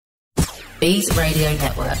Bees Radio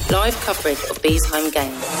Network. Live coverage of Bees home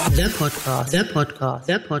games. The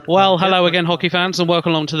podcast. Well, hello again, hockey fans, and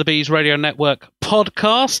welcome along to the Bees Radio Network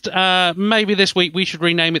podcast. Maybe this week we should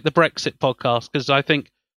rename it the Brexit podcast, because I think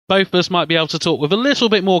both of us might be able to talk with a little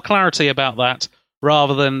bit more clarity about that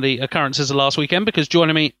rather than the occurrences of last weekend, because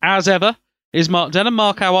joining me, as ever, is Mark Denham.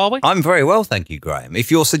 Mark, how are we? I'm very well, thank you, Graham.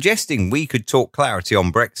 If you're suggesting we could talk clarity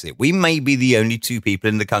on Brexit, we may be the only two people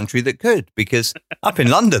in the country that could, because up in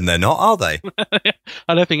London they're not, are they?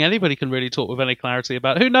 I don't think anybody can really talk with any clarity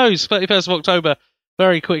about it. Who knows? 31st of October,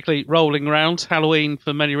 very quickly rolling around. Halloween,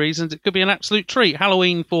 for many reasons, it could be an absolute treat.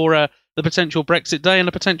 Halloween for the potential Brexit day and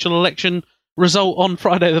a potential election result on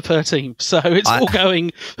Friday the 13th. So it's all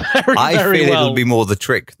going very, very well. I feel it'll be more the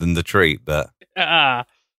trick than the treat, but...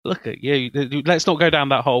 Look at you. Let's not go down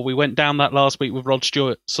that hole. We went down that last week with Rod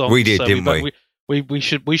Stewart's song. We did, didn't we? We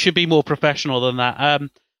should be more professional than that.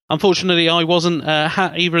 Unfortunately, I wasn't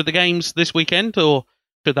at either of the games this weekend, or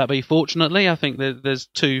should that be fortunately? I think there's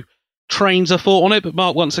two trains of thought on it, but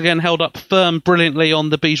Mark once again held up firm brilliantly on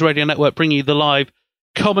the Bees Radio Network, bringing you the live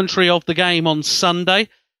commentary of the game on Sunday.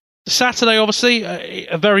 Saturday, obviously,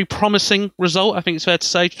 a very promising result, I think it's fair to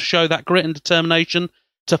say, to show that grit and determination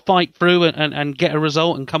to fight through and get a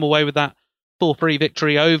result and come away with that 4-3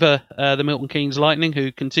 victory over the Milton Keynes Lightning,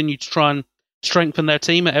 who continue to try and strengthen their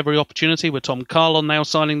team at every opportunity, with Tom Carlon now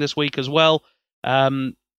signing this week as well.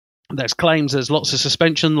 There's claims, there's lots of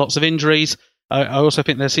suspension, lots of injuries. I also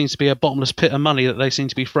think there seems to be a bottomless pit of money that they seem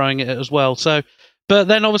to be throwing at it as well. So, but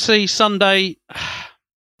then obviously Sunday,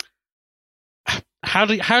 how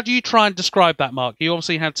do you try and describe that, Mark? You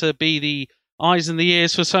obviously had to be the eyes and the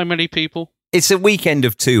ears for so many people. It's a weekend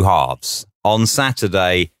of two halves. On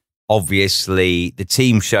Saturday, obviously, the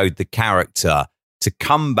team showed the character to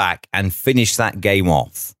come back and finish that game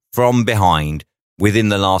off from behind within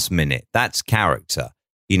the last minute. That's character,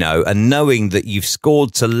 and knowing that you've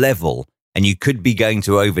scored to level and you could be going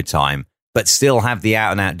to overtime, but still have the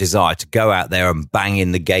out-and-out desire to go out there and bang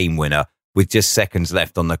in the game winner with just seconds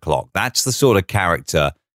left on the clock. That's the sort of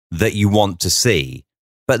character that you want to see.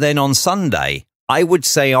 But then on Sunday, I would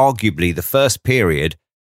say arguably the first period,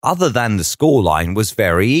 other than the scoreline, was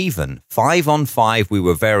very even. 5-on-5, we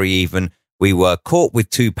were very even. We were caught with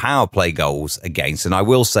 2 power play goals against, and I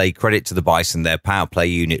will say credit to the Bison, their power play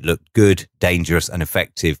unit looked good, dangerous and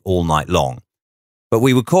effective all night long. But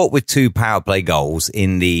we were caught with 2 power play goals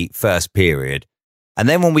in the first period. And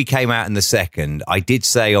then when we came out in the second, I did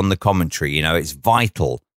say on the commentary, it's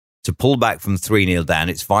vital to pull back from 3-0 down.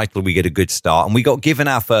 It's vital we get a good start. And we got given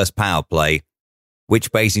our first power play,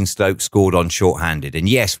 which Basingstoke scored on shorthanded. And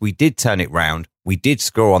yes, we did turn it round. We did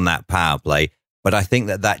score on that power play, but I think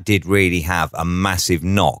that did really have a massive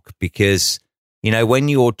knock because, when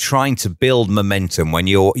you're trying to build momentum, when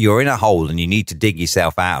you're in a hole and you need to dig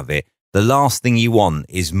yourself out of it, the last thing you want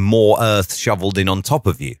is more earth shoveled in on top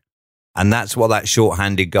of you. And that's what that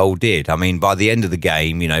shorthanded goal did. I mean, by the end of the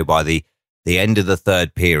game, by the end of the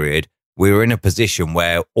third period, we were in a position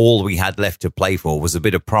where all we had left to play for was a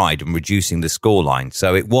bit of pride and reducing the scoreline.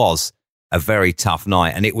 So it was a very tough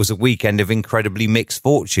night, and it was a weekend of incredibly mixed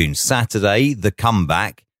fortunes. Saturday, the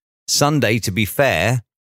comeback. Sunday, to be fair,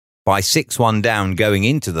 by 6-1 down going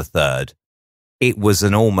into the third, it was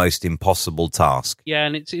an almost impossible task. Yeah,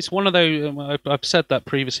 and it's one of those, I've said that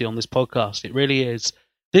previously on this podcast, it really is.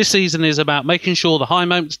 This season is about making sure the high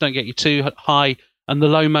moments don't get you too high, and the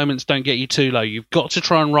low moments don't get you too low. You've got to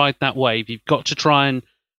try and ride that wave. You've got to try and...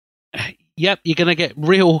 Yep, you're going to get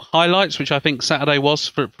real highlights, which I think Saturday was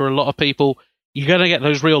for a lot of people. You're going to get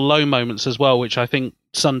those real low moments as well, which I think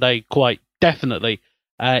Sunday quite definitely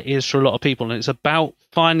is for a lot of people. And it's about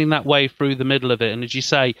finding that way through the middle of it. And as you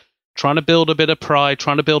say, trying to build a bit of pride,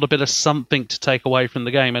 trying to build a bit of something to take away from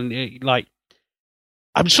the game. And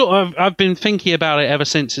I've been thinking about it ever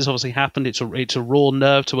since it's obviously happened. It's a raw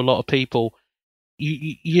nerve to a lot of people.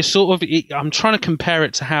 I'm trying to compare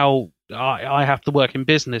it to how I have to work in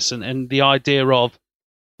business and the idea of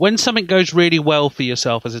when something goes really well for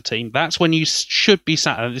yourself as a team, that's when you should be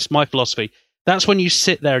sat, and this is my philosophy, that's when you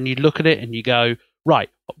sit there and you look at it and you go, right,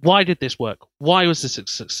 why did this work? Why was this a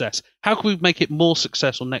success? How can we make it more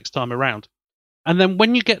successful next time around? And then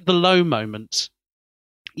when you get the low moments,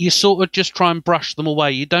 you sort of just try and brush them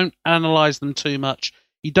away. You don't analyze them too much.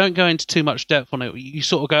 You don't go into too much depth on it. You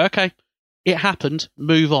sort of go, okay, it happened,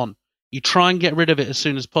 move on. You try and get rid of it as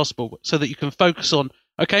soon as possible so that you can focus on,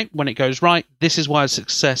 okay, when it goes right, this is why it's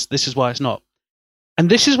success, this is why it's not. And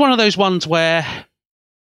this is one of those ones where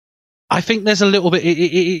I think there's a little bit,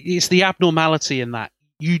 it's the abnormality in that.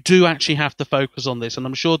 You do actually have to focus on this. And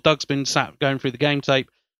I'm sure Doug's been sat going through the game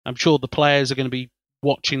tape. I'm sure the players are going to be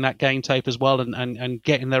watching that game tape as well and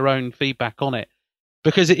getting their own feedback on it.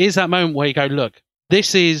 Because it is that moment where you go, look,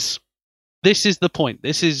 this is the point.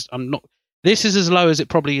 This is as low as it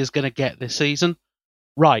probably is going to get this season.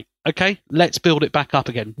 Right, okay, let's build it back up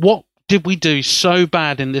again. What did we do so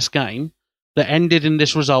bad in this game that ended in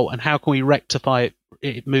this result, and how can we rectify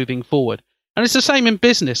it moving forward? And it's the same in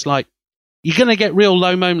business. Like, you're going to get real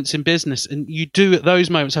low moments in business, and you do at those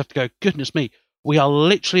moments have to go, goodness me, we are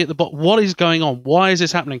literally at the bottom. What is going on? Why is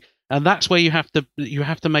this happening? And that's where you have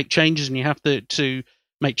to make changes, and you have to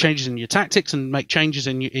make changes in your tactics, and make changes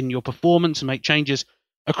in your performance, and make changes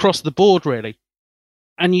across the board, really.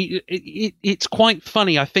 And it's quite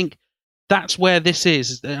funny. I think that's where this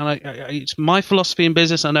is. It's my philosophy in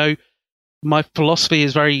business. I know my philosophy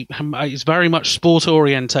is very much sport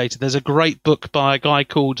orientated. There's a great book by a guy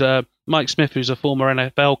called Mike Smith, who's a former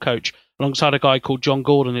NFL coach, alongside a guy called John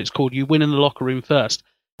Gordon. It's called "You Win in the Locker Room First,"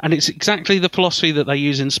 and it's exactly the philosophy that they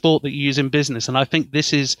use in sport that you use in business. And I think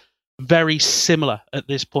this is very similar at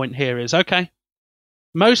this point here. Is okay.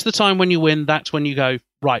 Most of the time when you win, that's when you go,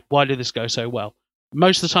 right, why did this go so well?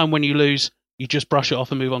 Most of the time when you lose, you just brush it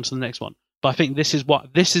off and move on to the next one. But I think this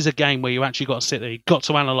is a game where you actually got to sit there, you've got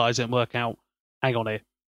to analyse it and work out, hang on here,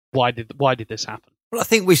 why did this happen? Well, I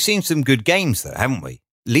think we've seen some good games though, haven't we?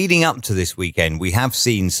 Leading up to this weekend, we have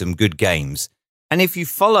seen some good games. And if you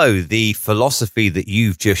follow the philosophy that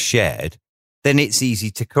you've just shared, then it's easy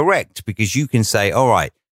to correct, because you can say, all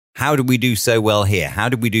right, how did we do so well here? How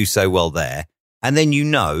did we do so well there? And then,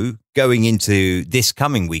 going into this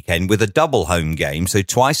coming weekend with a double home game, so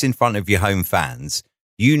twice in front of your home fans,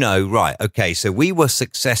 right, okay, so we were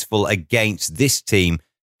successful against this team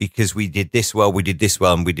because we did this well,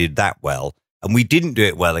 and we did that well. And we didn't do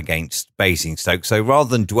it well against Basingstoke. So rather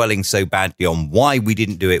than dwelling so badly on why we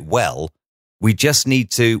didn't do it well, we just need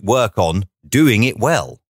to work on doing it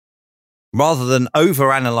well. Rather than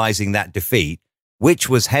overanalyzing that defeat, which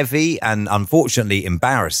was heavy and unfortunately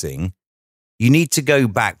embarrassing, you need to go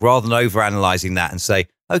back rather than overanalyzing that and say,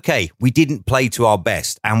 okay, we didn't play to our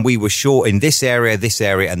best and we were short in this area,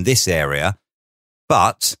 and this area.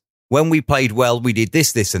 But when we played well, we did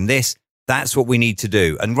this, and this. That's what we need to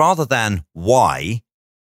do. And rather than why,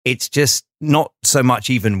 it's just not so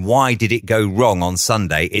much even why did it go wrong on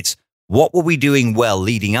Sunday. It's what were we doing well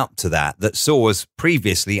leading up to that saw us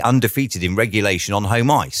previously undefeated in regulation on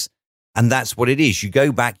home ice. And that's what it is. You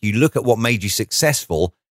go back, you look at what made you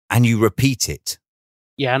successful, and you repeat it.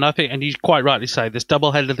 Yeah, and I think, and you quite rightly say, this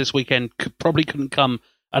doubleheader this weekend probably couldn't come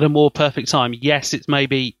at a more perfect time. Yes, it's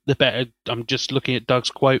maybe the better. I'm just looking at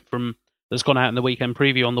Doug's quote that's gone out in the weekend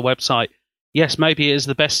preview on the website. Yes, maybe it is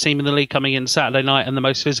the best team in the league coming in Saturday night and the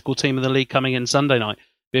most physical team in the league coming in Sunday night.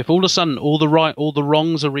 But if all of a sudden all the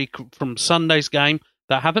wrongs are from Sunday's game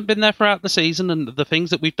that haven't been there throughout the season, and the things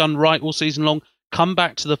that we've done right all season long come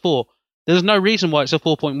back to the fore, there's no reason why it's a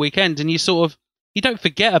 4-point weekend, and you don't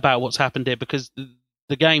forget about what's happened here, because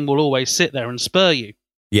the game will always sit there and spur you.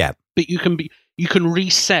 Yeah. But you can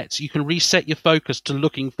reset your focus to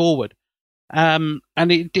looking forward. And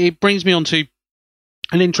it brings me on to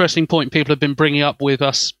an interesting point people have been bringing up with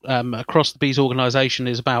us across the Bees organisation,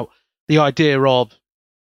 is about the idea of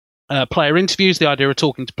player interviews, the idea of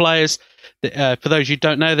talking to players. For those who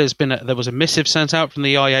don't know, there was a missive sent out from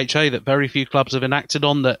the IHA that very few clubs have enacted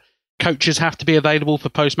on, that coaches have to be available for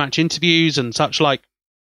post-match interviews and such like.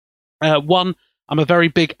 I'm a very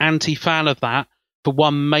big anti-fan of that for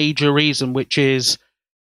one major reason, which is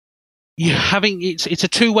it's a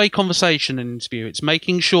two-way conversation in an interview. It's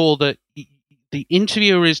making sure that the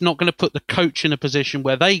interviewer is not going to put the coach in a position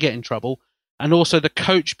where they get in trouble, and also the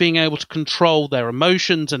coach being able to control their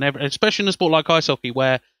emotions, and especially in a sport like ice hockey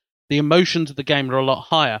where the emotions of the game are a lot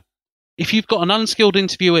higher. If you've got an unskilled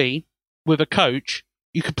interviewee with a coach,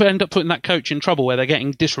 you could end up putting that coach in trouble, where they're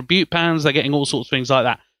getting disrepute bans, they're getting all sorts of things like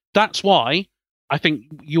that. That's why I think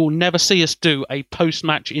you'll never see us do a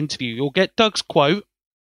post-match interview. You'll get Doug's quote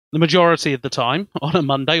the majority of the time on a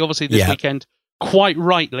Monday. Obviously, this weekend, quite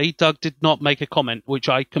rightly, Doug did not make a comment, which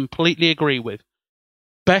I completely agree with.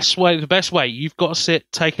 The best way, you've got to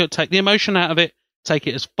sit, take the emotion out of it, take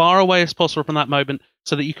it as far away as possible from that moment,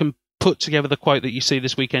 so that you can put together the quote that you see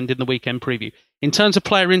this weekend in the weekend preview. In terms of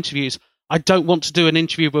player interviews, I don't want to do an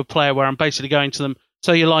interview with a player where I'm basically going to them,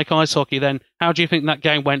 so you like ice hockey, then how do you think that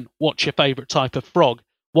game went? What's your favourite type of frog?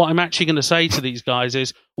 What I'm actually going to say to these guys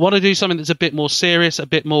is, I want to do something that's a bit more serious, a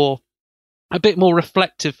bit more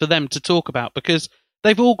reflective for them to talk about, because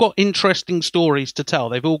they've all got interesting stories to tell.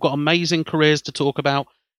 They've all got amazing careers to talk about,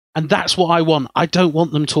 and that's what I want. I don't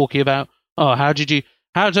want them talking about,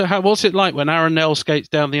 what's it like when Aaron Nell skates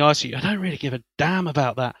down the ice? I don't really give a damn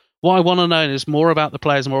about that. What I want to know is more about the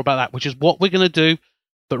players, more about that, which is what we're going to do.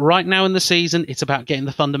 But right now in the season, it's about getting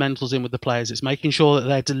the fundamentals in with the players. It's making sure that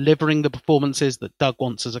they're delivering the performances that Doug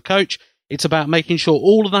wants as a coach. It's about making sure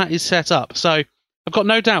all of that is set up. So I've got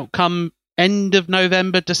no doubt come end of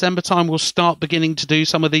November, December time, we'll start beginning to do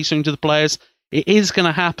some of these things to the players. It is going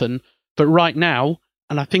to happen. But right now,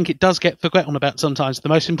 and I think it does get forgotten about sometimes, the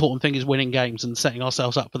most important thing is winning games and setting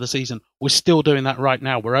ourselves up for the season. We're still doing that right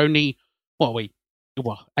now. We're only, 8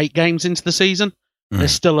 games into the season?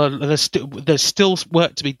 There's still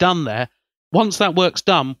work to be done there. Once that work's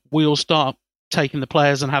done, we'll start taking the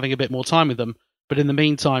players and having a bit more time with them. But in the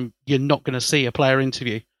meantime, you're not going to see a player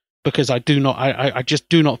interview because I just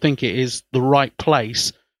do not think it is the right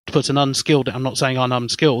place to put an unskilled. I'm not saying I'm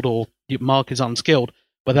unskilled or Mark is unskilled,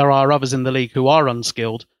 but there are others in the league who are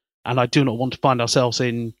unskilled, and I do not want to find ourselves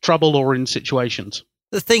in trouble or in situations.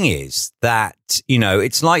 The thing is that,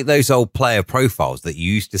 it's like those old player profiles that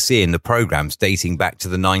you used to see in the programs dating back to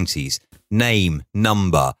the 90s. Name,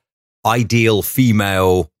 number, ideal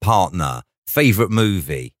female partner, favorite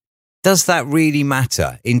movie. Does that really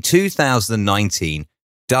matter? In 2019,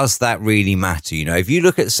 does that really matter? If you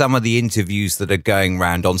look at some of the interviews that are going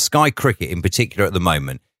around on Sky Cricket in particular at the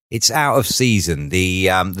moment, it's out of season. The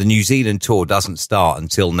New Zealand tour doesn't start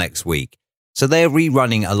until next week. So they're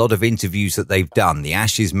rerunning a lot of interviews that they've done, the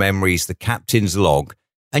Ashes memories, the captain's log.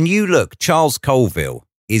 And you look, Charles Colville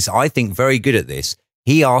is, I think, very good at this.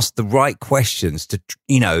 He asked the right questions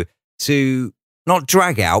to not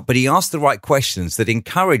drag out, but he asked the right questions that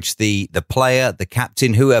encourage the player, the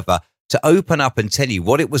captain, whoever, to open up and tell you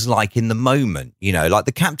what it was like in the moment, like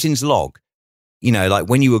the captain's log. Like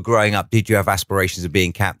when you were growing up, did you have aspirations of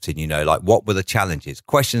being captain? Like what were the challenges?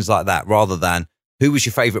 Questions like that, rather than who was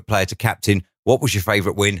your favorite player to captain? What was your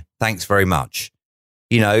favorite win? Thanks very much.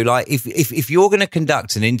 Like if you're going to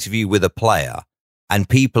conduct an interview with a player and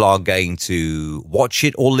people are going to watch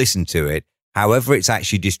it or listen to it, however it's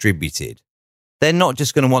actually distributed, they're not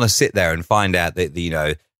just going to want to sit there and find out that,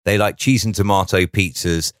 they like cheese and tomato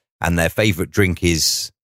pizzas and their favorite drink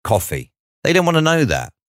is coffee. They don't want to know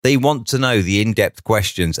that. They want to know the in-depth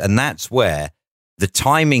questions. And that's where the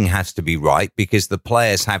timing has to be right, because the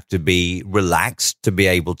players have to be relaxed to be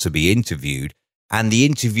able to be interviewed. And the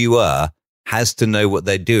interviewer has to know what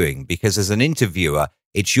they're doing, because as an interviewer,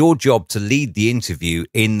 it's your job to lead the interview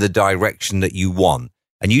in the direction that you want.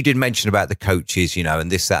 And you did mention about the coaches,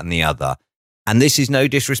 and this, that, and the other. And this is no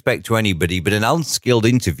disrespect to anybody, but an unskilled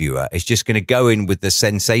interviewer is just going to go in with the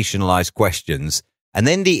sensationalized questions. And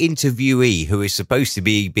then the interviewee, who is supposed to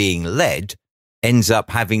be being led, ends up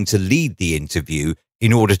having to lead the interview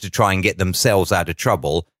in order to try and get themselves out of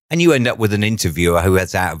trouble. And you end up with an interviewer who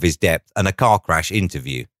is out of his depth and a car crash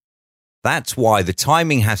interview. That's why the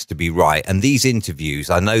timing has to be right. And these interviews,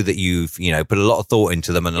 I know that you've, put a lot of thought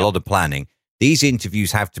into them and a lot of planning. These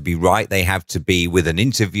interviews have to be right. They have to be with an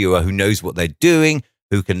interviewer who knows what they're doing,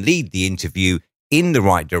 who can lead the interview in the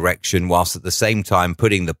right direction, whilst at the same time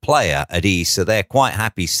putting the player at ease. So they're quite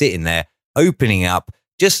happy sitting there, opening up,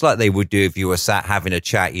 just like they would do if you were sat having a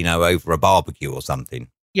chat, over a barbecue or something.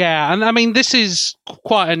 Yeah, and I mean, this is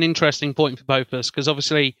quite an interesting point for both of us, because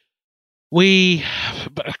obviously we,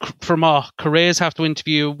 from our careers, have to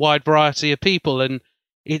interview a wide variety of people, and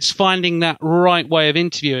it's finding that right way of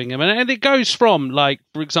interviewing them. And it goes from, like,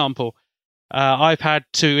 for example, I've had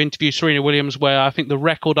to interview Serena Williams, where I think the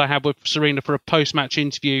record I had with Serena for a post-match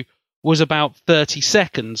interview was about 30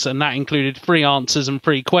 seconds, and that included 3 answers and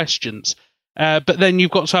 3 questions. But then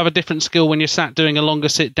you've got to have a different skill when you're sat doing a longer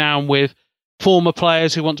sit-down with former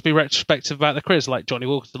players who want to be retrospective about their careers, like Johnny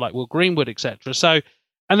Wilkinson, like Will Greenwood, etc. So,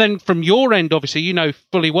 and then from your end, obviously, you know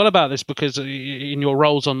fully well about this, because in your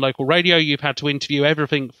roles on local radio, you've had to interview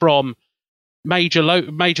everything from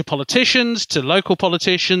major politicians to local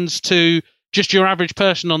politicians to just your average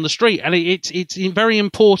person on the street. And it's very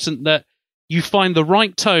important that you find the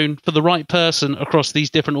right tone for the right person across these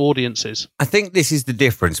different audiences. I think this is the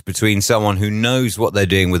difference between someone who knows what they're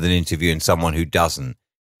doing with an interview and someone who doesn't.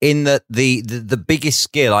 In that the biggest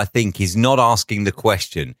skill, I think, is not asking the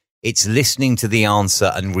question. It's listening to the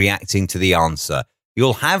answer and reacting to the answer.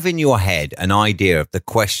 You'll have in your head an idea of the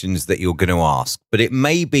questions that you're going to ask, but it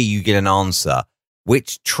may be you get an answer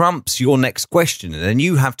which trumps your next question. And then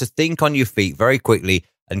you have to think on your feet very quickly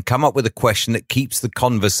and come up with a question that keeps the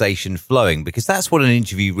conversation flowing, because that's what an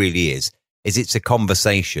interview really is it's a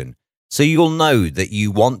conversation. So you'll know that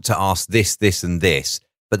you want to ask this, this, and this,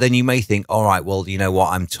 but then you may think, all right, well, you know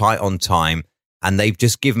what, I'm tight on time and they've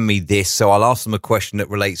just given me this, so I'll ask them a question that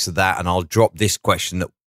relates to that, and I'll drop this question that,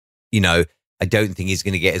 I don't think is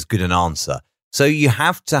going to get as good an answer. So you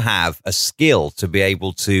have to have a skill to be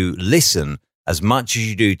able to listen as much as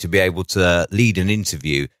you do to be able to lead an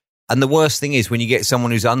interview. And the worst thing is when you get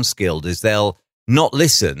someone who's unskilled is they'll not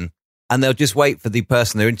listen and they'll just wait for the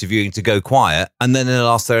person they're interviewing to go quiet, and then they'll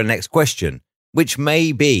ask their next question, which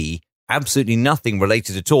may be absolutely nothing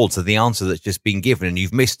related at all to the answer that's just been given, and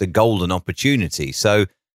you've missed a golden opportunity. So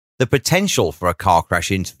the potential for a car crash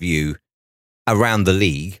interview around the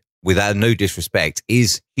league, without no disrespect,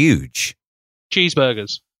 is huge.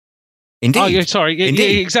 Cheeseburgers. Indeed. Oh, yeah, sorry.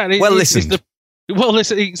 Indeed. Yeah, exactly. Well, listen.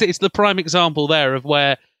 It's the prime example there of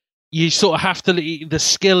where you sort of have to. The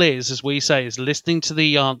skill is, as we say, is listening to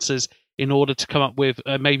the answers in order to come up with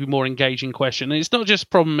a maybe more engaging question. And it's not just a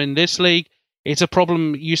problem in this league. It's a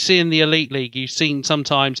problem you see in the Elite League. You've seen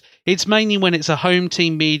sometimes. It's mainly when it's a home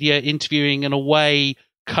team media interviewing an away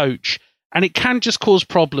coach. And it can just cause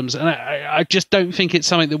problems. And I just don't think it's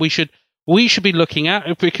something that we should be looking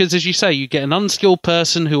at, because, as you say, you get an unskilled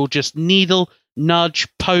person who will just needle, nudge,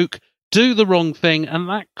 poke, do the wrong thing, and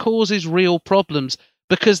that causes real problems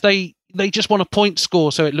because they just want a point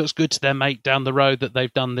score so it looks good to their mate down the road that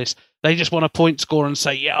they've done this. They just want a point score and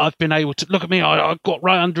say, yeah, I've been able to, look at me, I got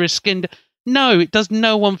right under his skin. No, it does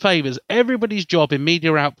no one favours. Everybody's job in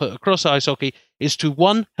media output across ice hockey is to,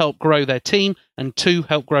 1, help grow their team, and 2,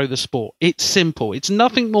 help grow the sport. It's simple. It's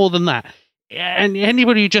nothing more than that. And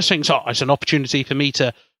anybody who just thinks, oh, it's an opportunity for me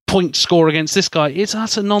to point score against this guy, it's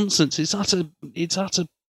utter nonsense. It's utter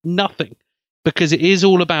nothing, because it is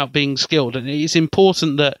all about being skilled. And it's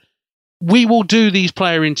important that we will do these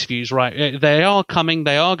player interviews, right? They are coming.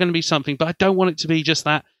 They are going to be something, but I don't want it to be just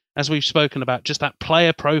that, as we've spoken about, just that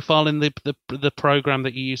player profile in the program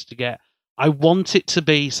that you used to get. I want it to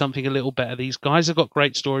be something a little better. These guys have got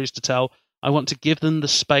great stories to tell. I want to give them the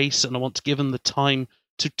space, and I want to give them the time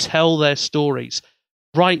to tell their stories.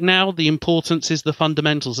 Right now, the importance is the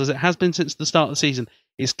fundamentals, as it has been since the start of the season.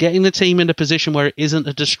 It's getting the team in a position where it isn't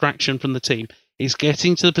a distraction from the team. It's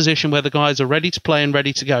getting to the position where the guys are ready to play and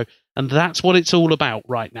ready to go. And that's what it's all about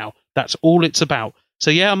right now. That's all it's about.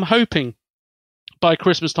 So yeah, I'm hoping by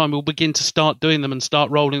Christmas time we'll begin to start doing them and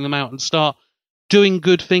start rolling them out and start doing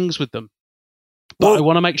good things with them. But I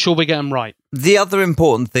want to make sure we get them right. The other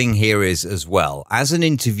important thing here is, as well, as an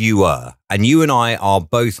interviewer, and you and I are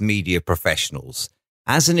both media professionals,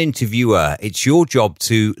 as an interviewer, it's your job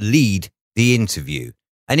to lead the interview.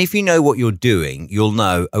 And if you know what you're doing, you'll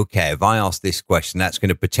know, okay, if I ask this question, that's going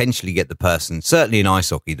to potentially get the person, certainly in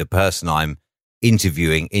ice hockey, the person I'm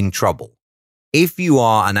interviewing, in trouble. If you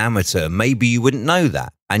are an amateur, maybe you wouldn't know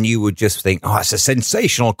that. And you would just think, oh, it's a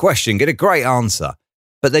sensational question, get a great answer.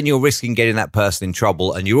 But then you're risking getting that person in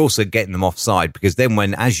trouble, and you're also getting them offside, because then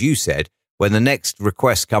when, as you said, when the next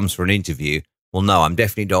request comes for an interview, well, no, I'm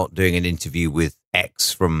definitely not doing an interview with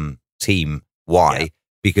X from team Y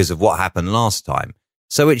because of what happened last time.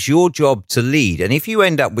 So it's your job to lead. And if you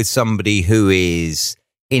end up with somebody who is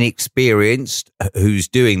inexperienced, who's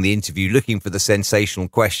doing the interview, looking for the sensational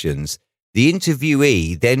questions, the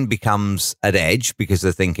interviewee then becomes at edge because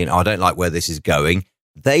they're thinking, oh, I don't like where this is going.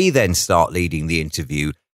 They then start leading the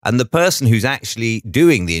interview, and the person who's actually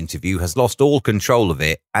doing the interview has lost all control of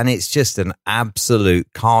it. And it's just an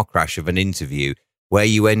absolute car crash of an interview where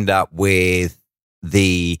you end up with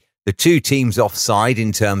the two teams offside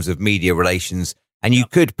in terms of media relations. And you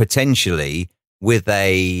could potentially, with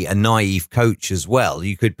a naive coach as well,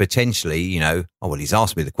 you could potentially, oh, well, he's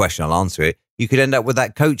asked me the question, I'll answer it. You could end up with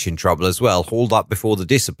that coach in trouble as well, hauled up before the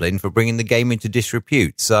discipline for bringing the game into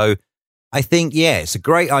disrepute. So I think, yeah, it's a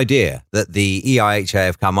great idea that the EIHA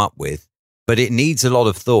have come up with, but it needs a lot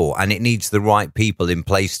of thought, and it needs the right people in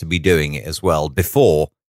place to be doing it as well before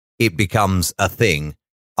it becomes a thing.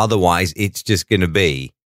 Otherwise, it's just going to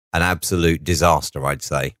be an absolute disaster, I'd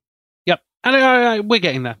say. Yep. And we're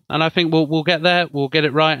getting there. And I think we'll get there. We'll get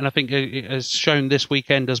it right. And I think it has shown this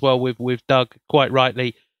weekend as well with Doug, quite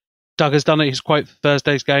rightly. Doug has done it. His quote for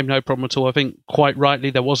Thursday's game, no problem at all. I think quite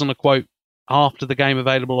rightly there wasn't a quote after the game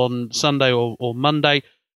available on Sunday or Monday.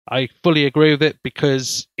 I fully agree with it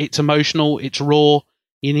because it's emotional, it's raw.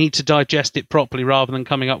 You need to digest it properly rather than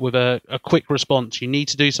coming up with a quick response. You need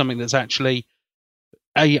to do something that's actually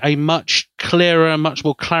a much clearer, much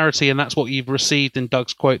more clarity, and that's what you've received in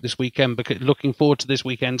Doug's quote this weekend. Because looking forward to this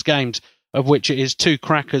weekend's games, of which it is two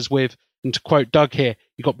crackers with, and to quote Doug here,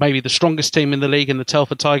 you've got maybe the strongest team in the league in the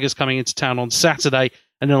Telford Tigers coming into town on Saturday,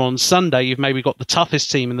 and then on Sunday you've maybe got the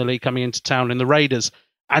toughest team in the league coming into town in the Raiders,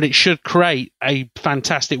 and it should create a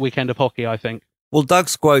fantastic weekend of hockey, I think. Well,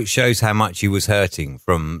 Doug's quote shows how much he was hurting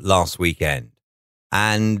from last weekend.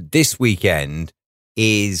 And this weekend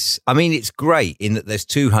is, I mean, it's great in that there's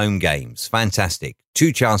two home games. Fantastic.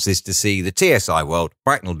 Two chances to see the TSI World,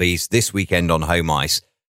 Bracknell Bees, this weekend on home ice.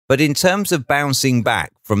 But in terms of bouncing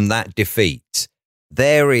back from that defeat,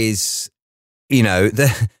 there is,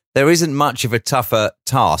 there isn't much of a tougher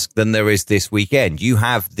task than there is this weekend. You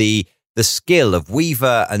have the skill of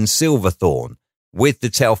Weaver and Silverthorne with the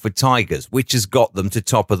Telford Tigers, which has got them to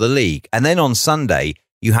top of the league. And then on Sunday,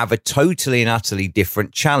 you have a totally and utterly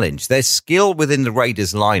different challenge. There's skill within the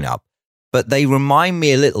Raiders lineup, but they remind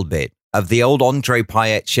me a little bit of the old Andre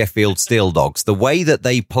Payet Sheffield Steel Dogs. The way that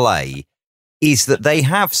they play is that they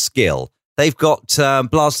have skill. They've got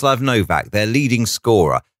Blaslav Novak, their leading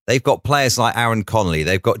scorer. They've got players like Aaron Connolly.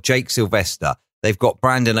 They've got Jake Sylvester. They've got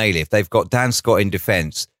Brandon Aliff. They've got Dan Scott in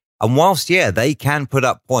defence. And whilst, they can put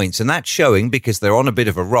up points, and that's showing because they're on a bit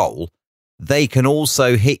of a roll, they can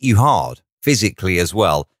also hit you hard physically as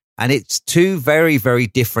well. And it's two very, very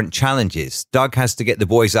different challenges. Doug has to get the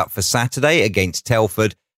boys up for Saturday against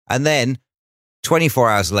Telford. And then 24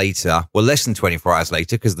 hours later, well, less than 24 hours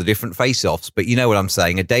later, because the different face-offs, but you know what I'm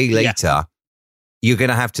saying, a day later, you're going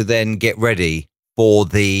to have to then get ready for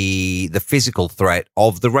the physical threat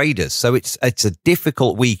of the Raiders. So it's a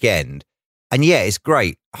difficult weekend. And it's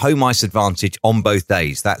great. Home ice advantage on both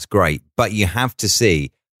days. That's great. But you have to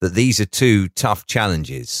see that these are two tough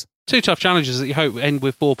challenges. Two tough challenges that you hope end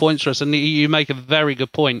with 4 points for us. And you make a very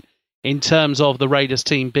good point in terms of the Raiders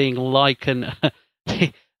team being like an...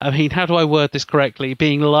 I mean, how do I word this correctly?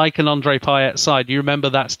 Being like an Andre Payet side. You remember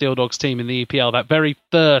that Steel Dogs team in the EPL, that very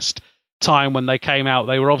first time when they came out,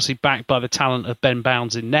 they were obviously backed by the talent of Ben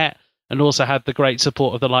Bounds in net, and also had the great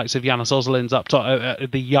support of the likes of Janis Oselins up top,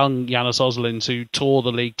 the young Janis Oselins who tore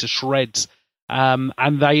the league to shreds. And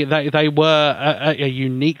they were a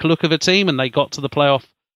unique look of a team, and they got to the playoff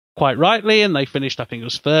quite rightly, and they finished, I think it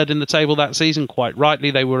was third in the table that season, quite rightly.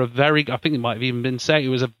 They were I think it might have even been said, it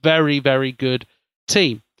was a very, very good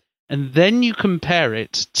team. And then you compare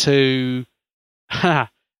it to... what...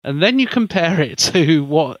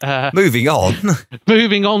 moving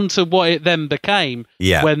on to what it then became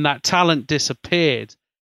when that talent disappeared,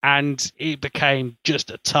 and it became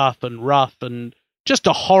just a tough and rough and just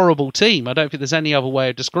a horrible team. I don't think there's any other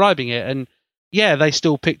way of describing it. And they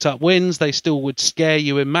still picked up wins. They still would scare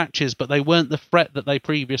you in matches, but they weren't the threat that they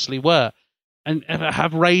previously were. And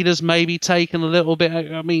have Raiders maybe taken a little bit...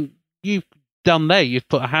 I mean, you've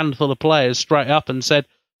put a handful of players straight up and said,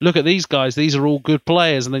 look at these guys, these are all good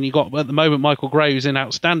players. And then you got, at the moment, Michael Gray, who's in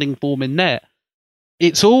outstanding form in net.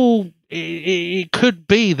 It's all, it could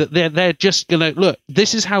be that they're just going to, look,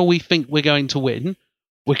 this is how we think we're going to win.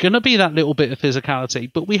 We're going to be that little bit of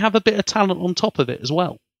physicality, but we have a bit of talent on top of it as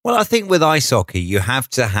well. Well, I think with ice hockey, you have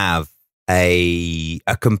to have a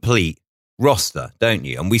complete roster, don't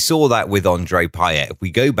you? And we saw that with Andre Payet. If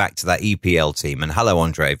we go back to that EPL team, and hello,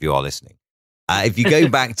 Andre, if you are listening. If you go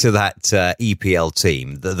back to that EPL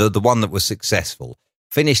team, the one that was successful,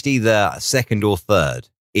 finished either second or third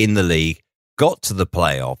in the league, got to the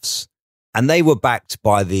playoffs, and they were backed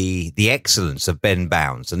by the excellence of Ben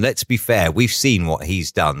Bounds. And let's be fair, we've seen what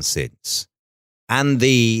he's done since. And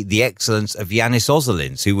the excellence of Janis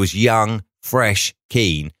Oselins, who was young, fresh,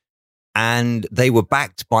 keen, and they were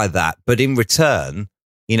backed by that. But in return,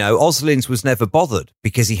 Oselins was never bothered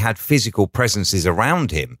because he had physical presences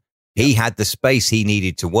around him. He had the space he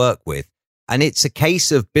needed to work with. And it's a case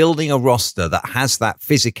of building a roster that has that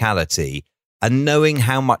physicality and knowing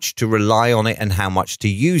how much to rely on it and how much to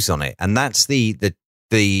use on it. And that's the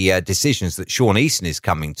decisions that Sean Easton is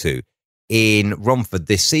coming to in Romford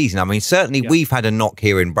this season. I mean, certainly we've had a knock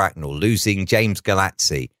here in Bracknell, losing James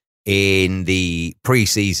Galazzi in the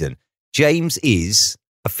pre-season. James is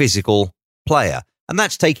a physical player. And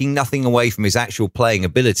that's taking nothing away from his actual playing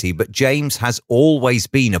ability. But James has always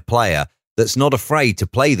been a player that's not afraid to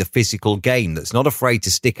play the physical game, that's not afraid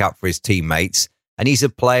to stick up for his teammates. And he's a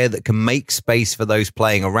player that can make space for those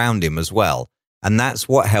playing around him as well. And that's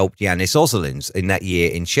what helped Janis Oselins in that year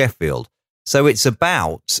in Sheffield. So it's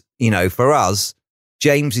about, for us,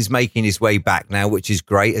 James is making his way back now, which is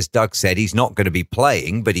great. As Doug said, he's not going to be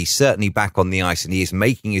playing, but he's certainly back on the ice and he is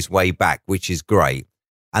making his way back, which is great.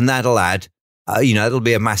 And that'll add... it'll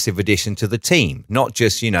be a massive addition to the team, not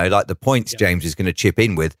just, like the points James is going to chip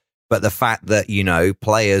in with, but the fact that,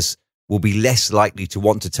 players will be less likely to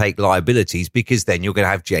want to take liabilities because then you're going to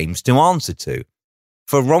have James to answer to.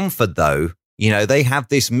 For Romford, though, they have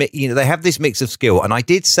this mix of skill. And I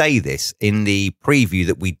did say this in the preview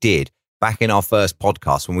that we did back in our first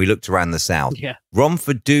podcast when we looked around the South. Yeah.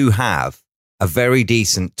 Romford do have a very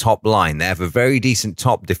decent top line. They have a very decent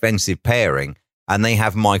top defensive pairing, and they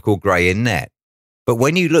have Michael Gray in net. But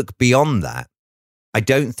when you look beyond that, I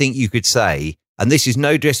don't think you could say, and this is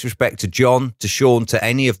no disrespect to John, to Sean, to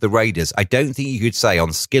any of the Raiders, I don't think you could say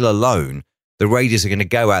on skill alone, the Raiders are going to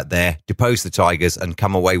go out there, depose the Tigers and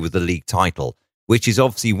come away with the league title, which is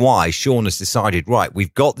obviously why Sean has decided, right,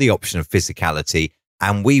 we've got the option of physicality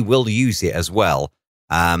and we will use it as well.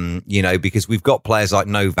 Because we've got players like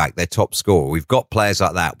Novak, their top scorer. We've got players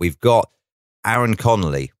like that. We've got Aaron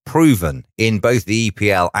Connolly, proven in both the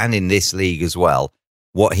EPL and in this league as well,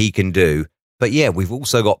 what he can do. But yeah, we've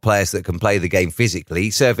also got players that can play the game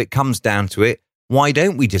physically. So if it comes down to it, why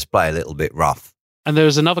don't we just play a little bit rough? And there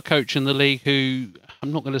was another coach in the league who,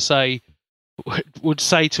 I'm not going to say, would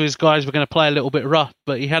say to his guys, we're going to play a little bit rough,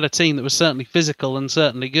 but he had a team that was certainly physical and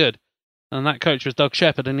certainly good. And that coach was Doug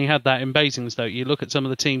Shepherd, and he had that in Basingstoke. You look at some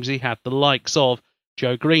of the teams he had, the likes of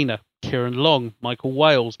Joe Greener, Kieran Long, Michael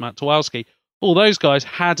Wales, Matt Tawalski. All those guys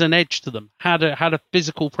had an edge to them, had a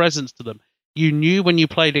physical presence to them. You knew when you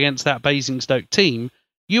played against that Basingstoke team,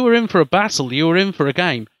 you were in for a battle, you were in for a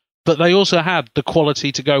game. But they also had the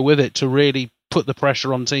quality to go with it to really put the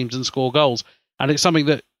pressure on teams and score goals. And it's something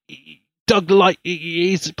that Doug,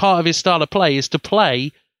 is part of his style of play, is to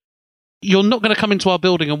play, you're not going to come into our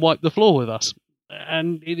building and wipe the floor with us.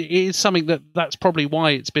 And it is something that's probably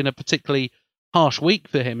why it's been a particularly harsh week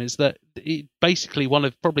for him, is that basically one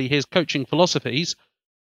of probably his coaching philosophies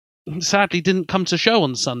sadly didn't come to show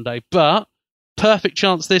on Sunday. But perfect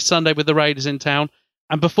chance this Sunday with the Raiders in town.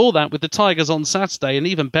 And before that, with the Tigers on Saturday, an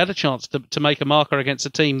even better chance to make a marker against a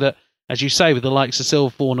team that, as you say, with the likes of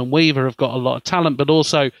Silverthorne and Weaver, have got a lot of talent, but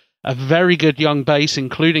also a very good young base,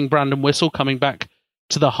 including Brandon Whistle coming back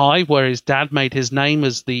to the Hive, where his dad made his name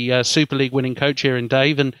as the Super League winning coach here in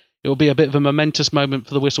Dave. And it will be a bit of a momentous moment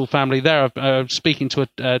for the Whistle family there. I'm speaking to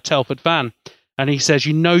a Telford fan, and he says,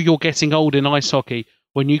 you're getting old in ice hockey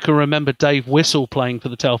when you can remember Dave Whistle playing for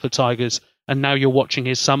the Telford Tigers, and now you're watching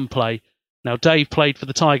his son play. Now, Dave played for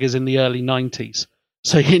the Tigers in the early 90s.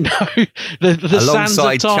 So, the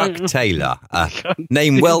alongside sands of time... Chuck Taylor,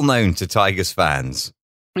 name well known to Tigers fans.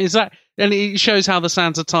 Is that, and it shows how the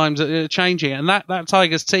sands of times are changing. And that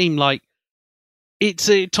Tigers team,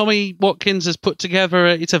 Tommy Watkins has put together,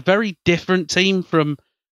 it's a very different team from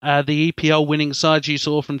the EPL winning sides you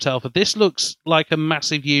saw from Telford. This looks like a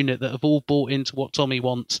massive unit that have all bought into what Tommy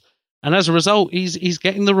wants. And as a result, he's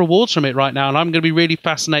getting the rewards from it right now. And I'm going to be really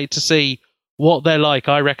fascinated to see what they're like.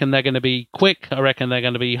 I reckon they're going to be quick. I reckon they're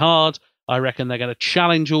going to be hard. I reckon they're going to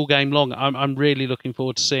challenge all game long. I'm really looking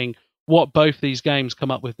forward to seeing what both these games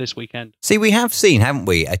come up with this weekend. See, we have seen, haven't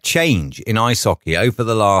we, a change in ice hockey over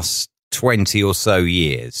the last 20 or so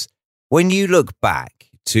years. When you look back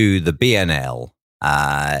to the BNL,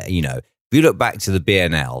 if you look back to the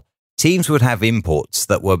BNL, teams would have imports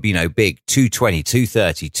that were, big 220,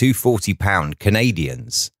 230, 240 pound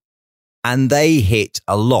Canadians, and they hit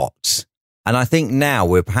a lot. And I think now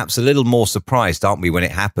we're perhaps a little more surprised, aren't we, when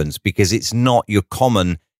it happens, because it's not your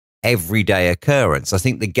common everyday occurrence. I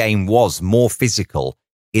think the game was more physical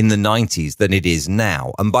in the 90s than it is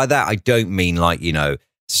now. And by that, I don't mean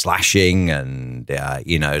slashing and,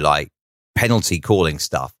 penalty calling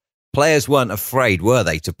stuff. Players weren't afraid, were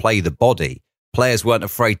they, to play the body? Players weren't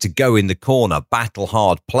afraid to go in the corner, battle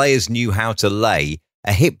hard. Players knew how to lay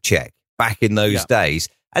a hip check back in those days.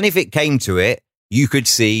 And if it came to it, you could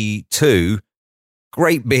see two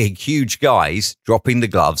great big, huge guys dropping the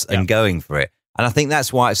gloves and going for it. And I think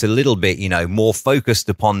that's why it's a little bit, more focused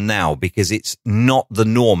upon now, because it's not the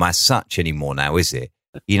norm as such anymore now, is it?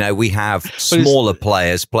 We have smaller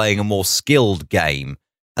players playing a more skilled game.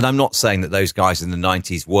 And I'm not saying that those guys in the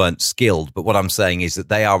 90s weren't skilled, but what I'm saying is that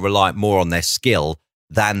they are reliant more on their skill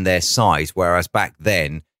than their size. Whereas back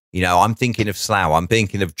then, I'm thinking of Slough, I'm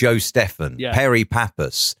thinking of Joe Steffen, Perry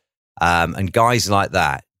Pappas, and guys like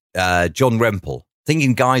that, John Rempel,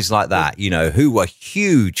 thinking guys like that, who were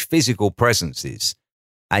huge physical presences,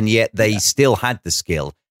 and yet they still had the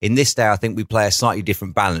skill. In this day, I think we play a slightly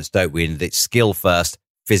different balance, don't we? And it's skill first,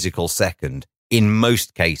 physical second, in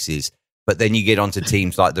most cases. But then you get onto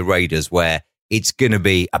teams like the Raiders, where it's going to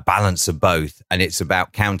be a balance of both, and it's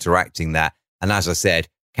about counteracting that. And as I said,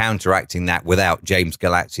 counteracting that without James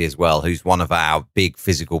Galazzi as well, who's one of our big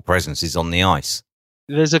physical presences on the ice.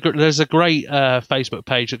 There's a great Facebook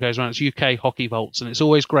page that goes around. It's UK Hockey Vaults, and it's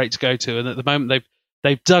always great to go to. And at the moment,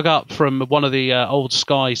 they've dug up from one of the old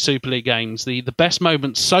Sky Super League games the best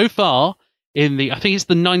moments so far in I think it's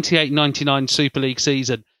the 98-99 Super League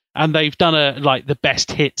season, and they've done the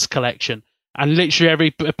best hits collection. And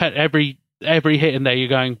literally every hit in there, you're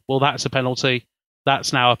going, well, that's a penalty.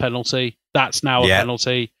 That's now a penalty. That's now a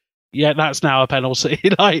penalty. Yeah, that's now a penalty.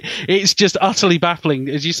 It's just utterly baffling,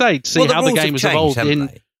 as you say, to see how the game has evolved.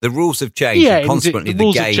 The rules have changed, and consequently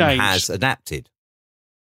the game has adapted.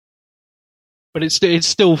 But it's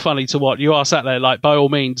still funny to watch. You are sat there, by all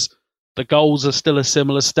means, the goals are still a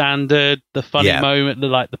similar standard. The funny moment,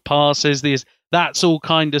 the passes, that's all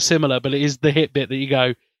kind of similar. But it is the hit bit that you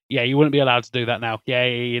go, Yeah, you wouldn't be allowed to do that now. Yeah,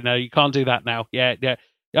 you can't do that now. Yeah.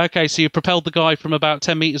 Okay, so you propelled the guy from about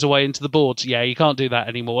 10 metres away into the boards. Yeah, you can't do that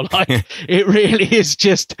anymore. Like, it really is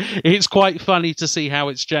it's quite funny to see how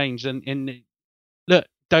it's changed. And look,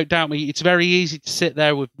 don't doubt me, it's very easy to sit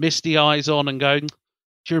there with misty eyes on and go, do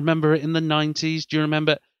you remember it in the 90s? Do you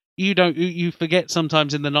remember? You forget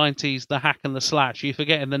sometimes in the 90s the hack and the slash. You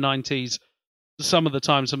forget in the 90s some of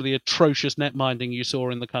the atrocious net minding you saw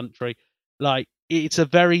in the country. Like, it's a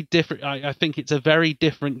very different, I think it's a very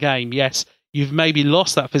different game. Yes, you've maybe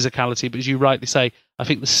lost that physicality, but as you rightly say, I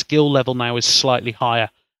think the skill level now is slightly higher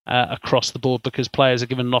across the board because players are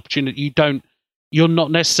given an opportunity. You're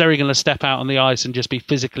not necessarily going to step out on the ice and just be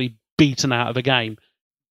physically beaten out of a game.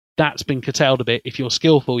 That's been curtailed a bit. If you're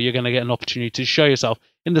skillful, you're going to get an opportunity to show yourself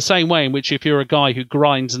in the same way in which if you're a guy who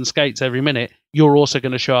grinds and skates every minute, you're also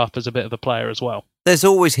going to show up as a bit of a player as well. There's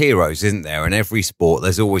always heroes, isn't there? In every sport,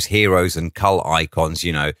 there's always heroes and cult icons.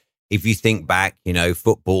 You know, if you think back,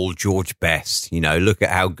 football, George Best, look at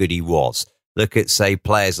how good he was. Look at, say,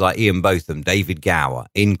 players like Ian Botham, David Gower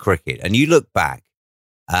in cricket. And you look back,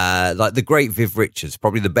 like the great Viv Richards,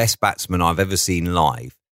 probably the best batsman I've ever seen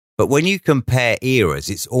live. But when you compare eras,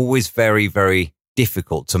 it's always very, very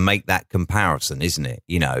difficult to make that comparison, isn't it?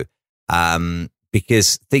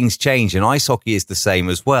 Because things change, and ice hockey is the same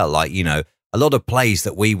as well. Like, a lot of plays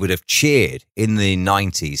that we would have cheered in the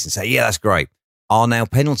 90s and say, yeah, that's great, are now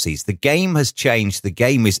penalties. The game has changed. The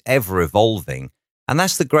game is ever evolving. And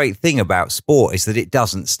that's the great thing about sport, is that it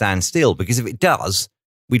doesn't stand still, because if it does,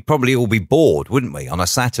 we'd probably all be bored, wouldn't we? On a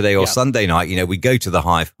Saturday or Sunday night, we go to the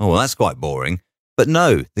Hive. Oh, well, that's quite boring. But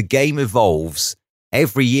no, the game evolves.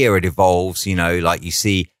 Every year it evolves, like you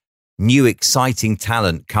see new exciting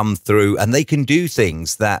talent come through and they can do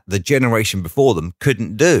things that the generation before them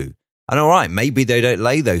couldn't do. And all right, maybe they don't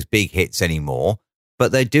lay those big hits anymore,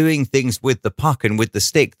 but they're doing things with the puck and with the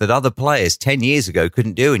stick that other players 10 years ago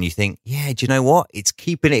couldn't do. And you think, yeah, do you know what? It's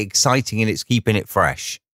keeping it exciting and it's keeping it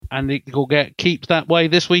fresh. And it will keep that way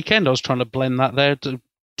this weekend. I was trying to blend that there. Did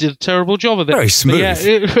a terrible job of it. Very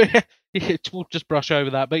smooth. We'll just brush over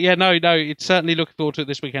that. But yeah, no, it's certainly looking forward to it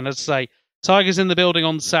this weekend. As I say, Tigers in the building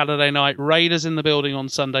on Saturday night, Raiders in the building on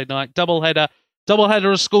Sunday night. Doubleheader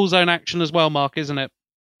of school zone action as well, Mark, isn't it?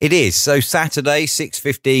 It is. So Saturday,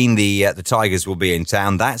 6:15, the Tigers will be in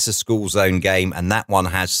town. That's a school zone game, and that one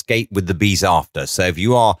has Skate with the Bees after. So if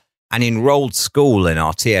you are an enrolled school in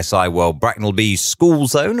our TSI World Bracknell Bees school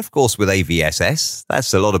zone, of course, with AVSS,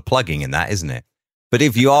 that's a lot of plugging in that, isn't it? But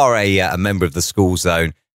if you are a member of the school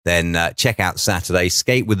zone, then check out Saturday,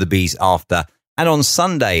 Skate with the Bees after. And on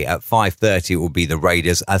Sunday at 5:30, it will be the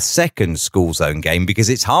Raiders, a second school zone game because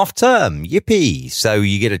it's half term. Yippee. So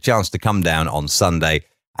you get a chance to come down on Sunday.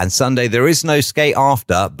 And Sunday, there is no skate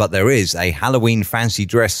after, but there is a Halloween fancy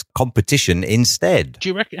dress competition instead. Do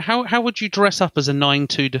you reckon, how would you dress up as a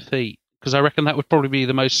 9-2 defeat? Because I reckon that would probably be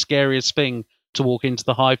the most scariest thing to walk into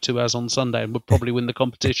the Hive to as on Sunday, and would probably win the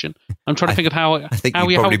competition. I'm trying to think of how... I think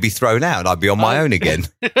you'd probably be thrown out and I'd be on my own again.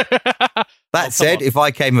 That said, if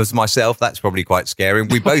I came as myself, that's probably quite scary.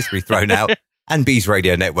 We'd both be thrown out and Bees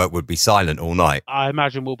Radio Network would be silent all night. I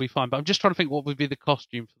imagine we'll be fine, but I'm just trying to think what would be the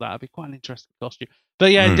costume for that. It'd be quite an interesting costume.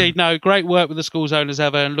 But yeah, indeed, no, great work with the school zone as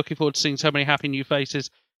ever, and looking forward to seeing so many happy new faces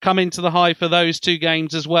come into the Hive for those two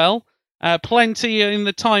games as well. Plenty in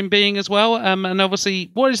the time being as well. And obviously,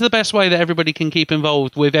 what is the best way that everybody can keep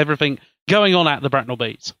involved with everything going on at the Bracknell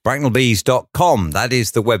Bees? BracknellBees.com. That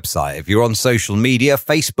is the website. If you're on social media,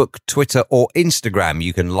 Facebook, Twitter or Instagram,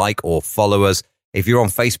 you can like or follow us. If you're on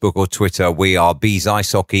Facebook or Twitter, we are Bees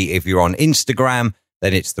Ice Hockey. If you're on Instagram,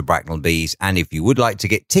 then it's the Bracknell Bees. And if you would like to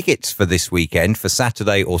get tickets for this weekend, for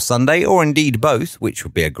Saturday or Sunday, or indeed both, which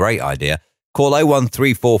would be a great idea, call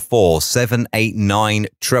 01344 789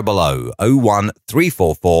 000.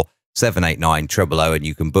 01344 789 000, and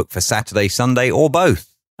you can book for Saturday, Sunday, or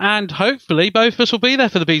both. And hopefully both of us will be there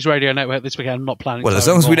for the Bees Radio Network this weekend. I'm not planning. Well, as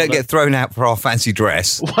long as we don't get thrown out for our fancy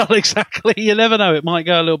dress. Well, exactly. You never know. It might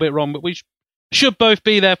go a little bit wrong, but we should both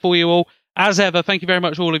be there for you all. As ever, thank you very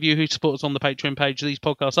much, all of you who support us on the Patreon page. These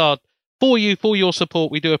podcasts are for you, for your support.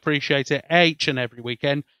 We do appreciate it each and every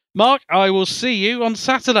weekend. Mark, I will see you on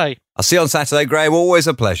Saturday. I'll see you on Saturday, Graham. Always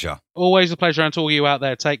a pleasure. Always a pleasure. And to all you out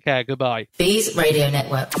there, take care. Goodbye. Bees Radio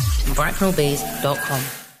Network.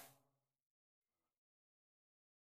 BracknellBees.com.